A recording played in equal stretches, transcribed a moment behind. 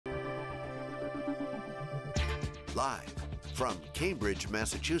Live from Cambridge,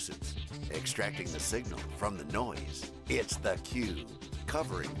 Massachusetts, extracting the signal from the noise, it's theCUBE,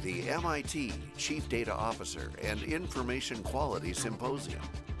 covering the MIT Chief Data Officer and Information Quality Symposium.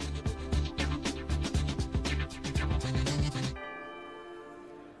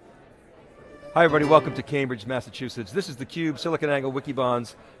 Hi everybody, welcome to Cambridge, Massachusetts. This is theCUBE, SiliconANGLE,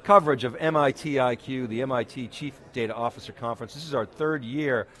 Wikibon's coverage of MITIQ, the MIT Chief Data Officer Conference. This is our third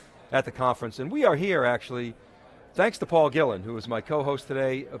year at the conference, and we are here actually, thanks to Paul Gillin, who is my co-host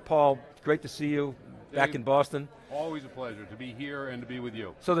today. Paul, great to see you, back in Boston. Always a pleasure to be here and to be with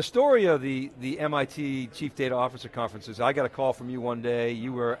you. So the story of the MIT Chief Data Officer Conference is I got a call from you one day,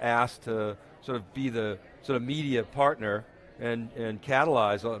 you were asked to sort of be the sort of media partner and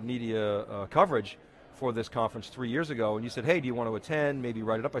catalyze media coverage for this conference 3 years ago, and you said, hey, do you want to attend, maybe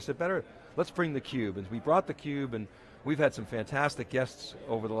write it up? I said, better, let's bring theCUBE, and we brought theCUBE, and we've had some fantastic guests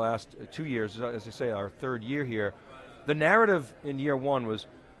over the last 2 years, as I say, our third year here. The narrative in year one was,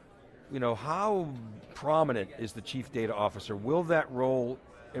 you know, how prominent is the Chief Data Officer? Will that role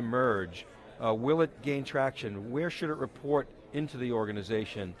emerge? Will it gain traction? Where should it report into the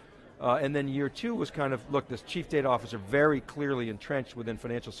organization? And then year two was kind of, look, this Chief Data Officer very clearly entrenched within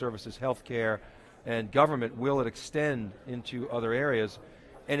financial services, healthcare, and government. Will it extend into other areas?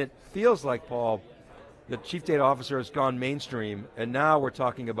 And it feels like, Paul, the Chief Data Officer has gone mainstream, and now we're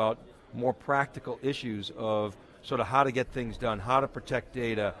talking about more practical issues of sort of how to get things done, how to protect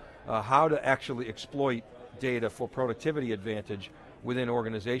data, how to actually exploit data for productivity advantage within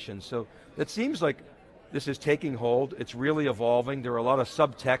organizations. So it seems like this is taking hold, it's really evolving. There are a lot of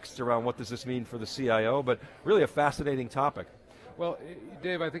subtexts around what does this mean for the CIO, but really a fascinating topic. Well,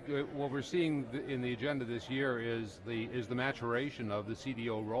 Dave, I think what we're seeing in the agenda this year is the maturation of the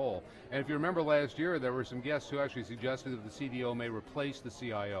CDO role. And if you remember last year, there were some guests who actually suggested that the CDO may replace the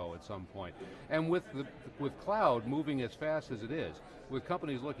CIO at some point. And with cloud moving as fast as it is, with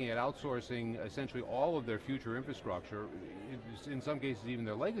companies looking at outsourcing essentially all of their future infrastructure, in some cases even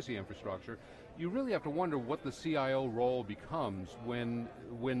their legacy infrastructure, you really have to wonder what the CIO role becomes when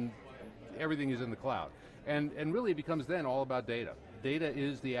everything is in the cloud. And really it becomes then all about data. Data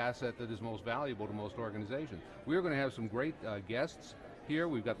is the asset that is most valuable to most organizations. We're going to have some great guests here.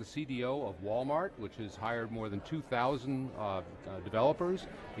 We've got the CDO of Walmart, which has hired more than 2,000 developers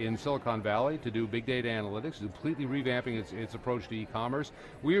in Silicon Valley to do big data analytics, completely revamping its approach to e-commerce.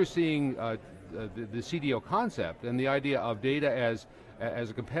 We are seeing the CDO concept and the idea of data as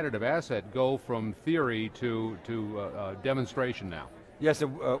a competitive asset go from theory to demonstration now. Yes,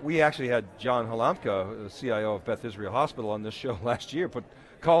 we actually had John Halamka, the CIO of Beth Israel Hospital, on this show last year, but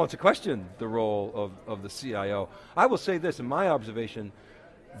call into question the role of the CIO. I will say this, in my observation,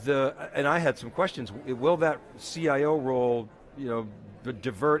 and I had some questions, will that CIO role, you know,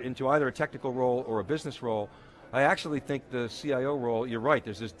 divert into either a technical role or a business role? I actually think the CIO role, you're right,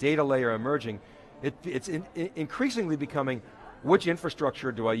 there's this data layer emerging. It's increasingly becoming, which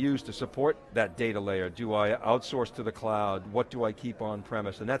infrastructure do I use to support that data layer? Do I outsource to the cloud? What do I keep on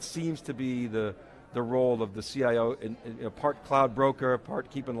premise? And that seems to be the role of the CIO, in part cloud broker, part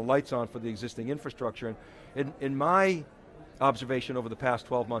keeping the lights on for the existing infrastructure. And in my observation over the past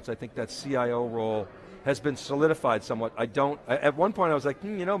 12 months, I think that CIO role has been solidified somewhat. At one point I was like,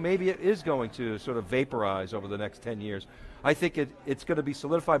 you know, maybe it is going to sort of vaporize over the next 10 years. I think it's going to be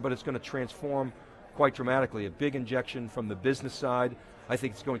solidified, but it's going to transform quite dramatically. A big injection from the business side. I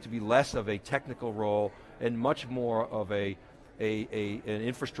think it's going to be less of a technical role and much more of an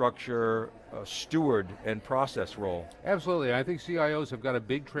infrastructure steward and process role. Absolutely, I think CIOs have got a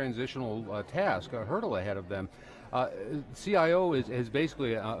big transitional task, a hurdle ahead of them. CIO is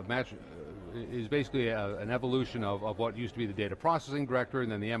basically an evolution of what used to be the data processing director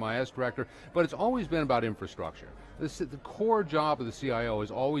and then the MIS director, but it's always been about infrastructure. The core job of the CIO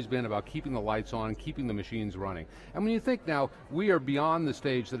has always been about keeping the lights on, keeping the machines running. And when you think now, we are beyond the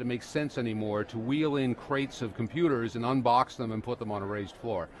stage that it makes sense anymore to wheel in crates of computers and unbox them and put them on a raised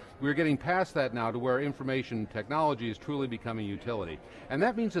floor. We're getting past that now to where information technology is truly becoming utility. And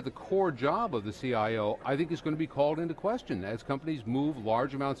that means that the core job of the CIO, I think, is going to be called into question as companies move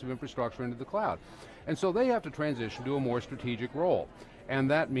large amounts of infrastructure into the cloud. And so they have to transition to a more strategic role. And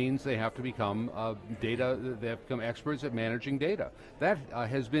that means they have to become they have to become experts at managing data. That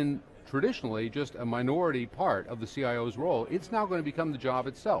has been traditionally just a minority part of the CIO's role. It's now going to become the job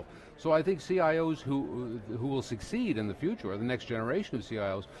itself. So I think CIOs who will succeed in the future, or the next generation of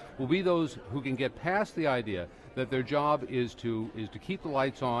CIOs, will be those who can get past the idea that their job is to keep the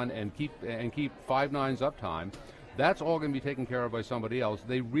lights on and keep 5 nines uptime. That's all going to be taken care of by somebody else.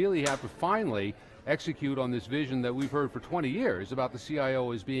 They really have to finally execute on this vision that we've heard for 20 years about the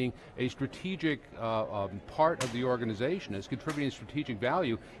CIO as being a strategic part of the organization, as contributing strategic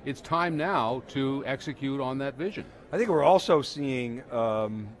value. It's time now to execute on that vision. I think we're also seeing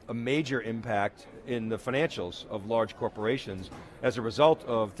a major impact in the financials of large corporations as a result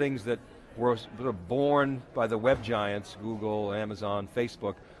of things that were sort of born by the web giants, Google, Amazon,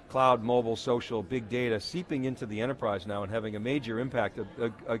 Facebook, cloud, mobile, social, big data, seeping into the enterprise now and having a major impact.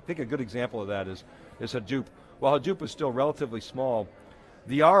 I think a good example of that is Hadoop. While Hadoop is still relatively small,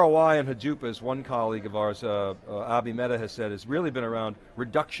 the ROI on Hadoop, as one colleague of ours, Abhi Mehta, has said, has really been around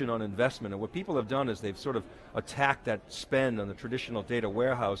reduction on investment. And what people have done is they've sort of attacked that spend on the traditional data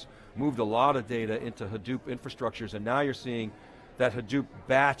warehouse, moved a lot of data into Hadoop infrastructures, and now you're seeing that Hadoop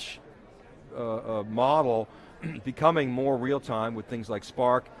batch model becoming more real-time with things like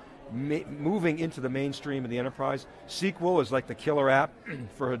Spark, moving into the mainstream of the enterprise. SQL is like the killer app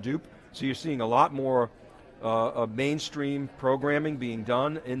for Hadoop, so you're seeing a lot more mainstream programming being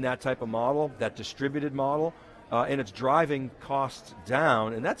done in that type of model, that distributed model, and it's driving costs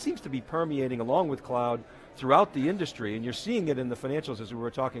down, and that seems to be permeating along with cloud throughout the industry, and you're seeing it in the financials, as we were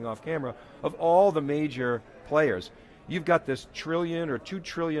talking off camera, of all the major players. You've got this $1 trillion or $2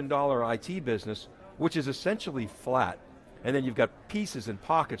 trillion IT business, which is essentially flat. And then you've got pieces and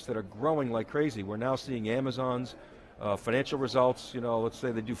pockets that are growing like crazy. We're now seeing Amazon's financial results, let's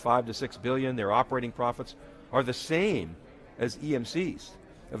say they do 5 to 6 billion, their operating profits are the same as EMC's,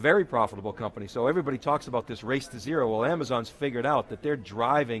 a very profitable company. So everybody talks about this race to zero. Well, Amazon's figured out that they're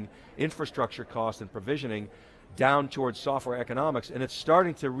driving infrastructure costs and provisioning down towards software economics, and it's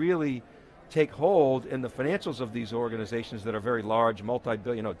starting to really take hold in the financials of these organizations that are very large,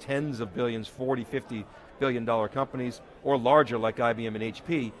 multi-billion, tens of billions, 40, 50 billion dollar companies, or larger like IBM and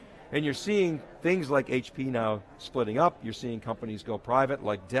HP. And you're seeing things like HP now splitting up, you're seeing companies go private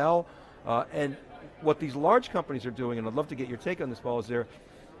like Dell, and what these large companies are doing, and I'd love to get your take on this, Paul, is they're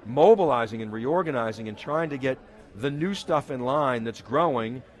mobilizing and reorganizing and trying to get the new stuff in line that's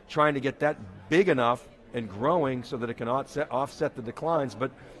growing, trying to get that big enough and growing so that it can offset the declines,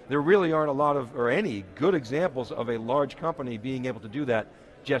 but there really aren't a lot of, or any, good examples of a large company being able to do that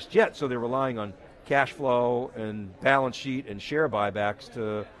just yet, so they're relying on cash flow and balance sheet and share buybacks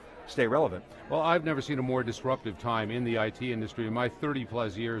to stay relevant. Well, I've never seen a more disruptive time in the IT industry in my 30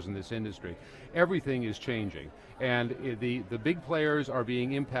 plus years in this industry. Everything is changing, and the big players are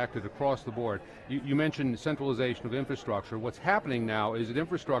being impacted across the board. You mentioned centralization of infrastructure. What's happening now is that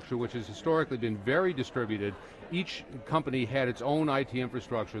infrastructure, which has historically been very distributed, each company had its own IT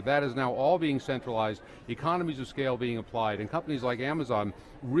infrastructure. That is now all being centralized, economies of scale being applied, and companies like Amazon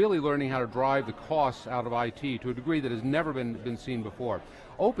really learning how to drive the costs out of IT to a degree that has never been seen before.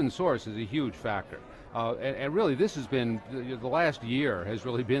 Open source is a huge factor. And really this has been, the last year has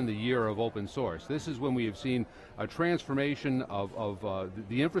really been the year of open source. This is when we have seen a transformation of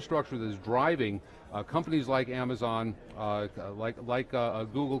the infrastructure that is driving companies like Amazon, like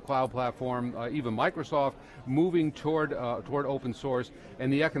Google Cloud Platform, even Microsoft, moving toward open source.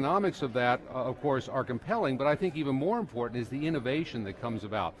 And the economics of that, of course, are compelling, but I think even more important is the innovation that comes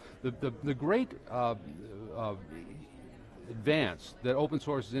about. The great advance that open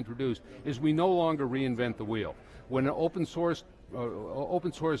source has introduced is we no longer reinvent the wheel. When an open source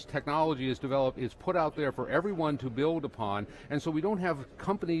technology is developed, it's put out there for everyone to build upon, and so we don't have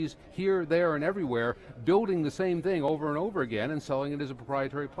companies here, there, and everywhere building the same thing over and over again and selling it as a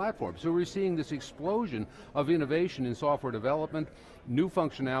proprietary platform. So we're seeing this explosion of innovation in software development, new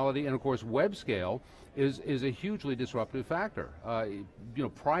functionality, and of course web scale is a hugely disruptive factor.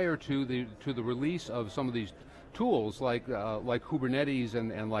 Prior to the release of some of these tools like Kubernetes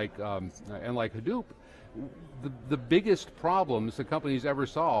and like Hadoop, the biggest problems the companies ever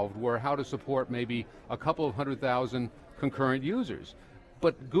solved were how to support maybe a couple of 100,000 concurrent users.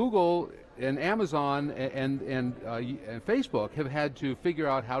 But Google and Amazon and Facebook have had to figure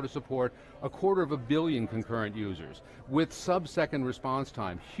out how to support 250 million concurrent users with sub-second response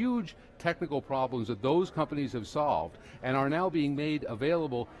time. Huge technical problems that those companies have solved and are now being made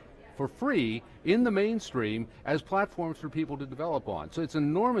available for free in the mainstream as platforms for people to develop on. So it's an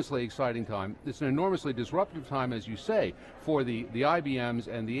enormously exciting time. It's an enormously disruptive time, as you say, for the IBMs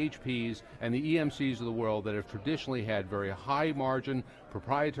and the HPs and the EMCs of the world that have traditionally had very high margin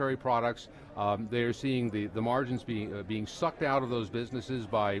proprietary products. They're seeing the margins being sucked out of those businesses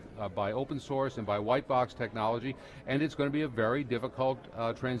by open source and by white box technology, and it's going to be a very difficult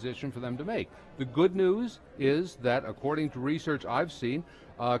transition for them to make. The good news is that according to research I've seen,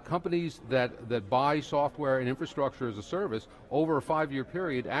 companies that buy software and infrastructure as a service over a 5-year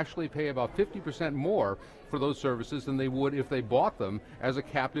period actually pay about 50% more for those services than they would if they bought them as a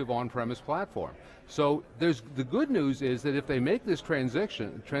captive on-premise platform. So the good news is that if they make this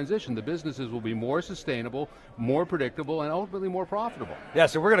transition, the businesses will be more sustainable, more predictable, and ultimately more profitable. Yeah,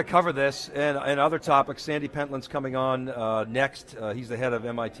 so we're going to cover this and other topics. Sandy Pentland's coming on next. He's the head of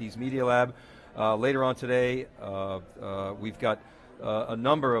MIT's Media Lab. Later on today, we've got a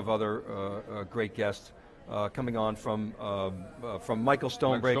number of other great guests coming on from Michael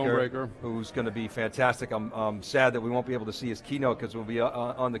Stonebreaker, who's going to be fantastic. I'm sad that we won't be able to see his keynote because we'll be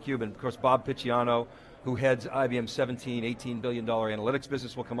on theCUBE. And of course, Bob Picciano, who heads IBM's $18 billion analytics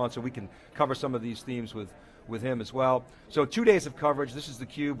business, will come on so we can cover some of these themes with him as well. So 2 days of coverage. This is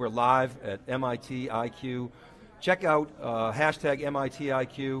theCUBE. We're live at MITIQ. Check out hashtag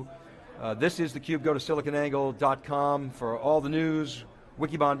MITIQ. This is theCUBE. Go to SiliconANGLE.com for all the news,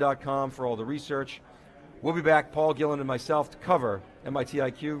 Wikibon.com for all the research. We'll be back, Paul Gillin and myself, to cover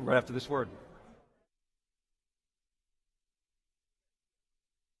MITIQ right after this word.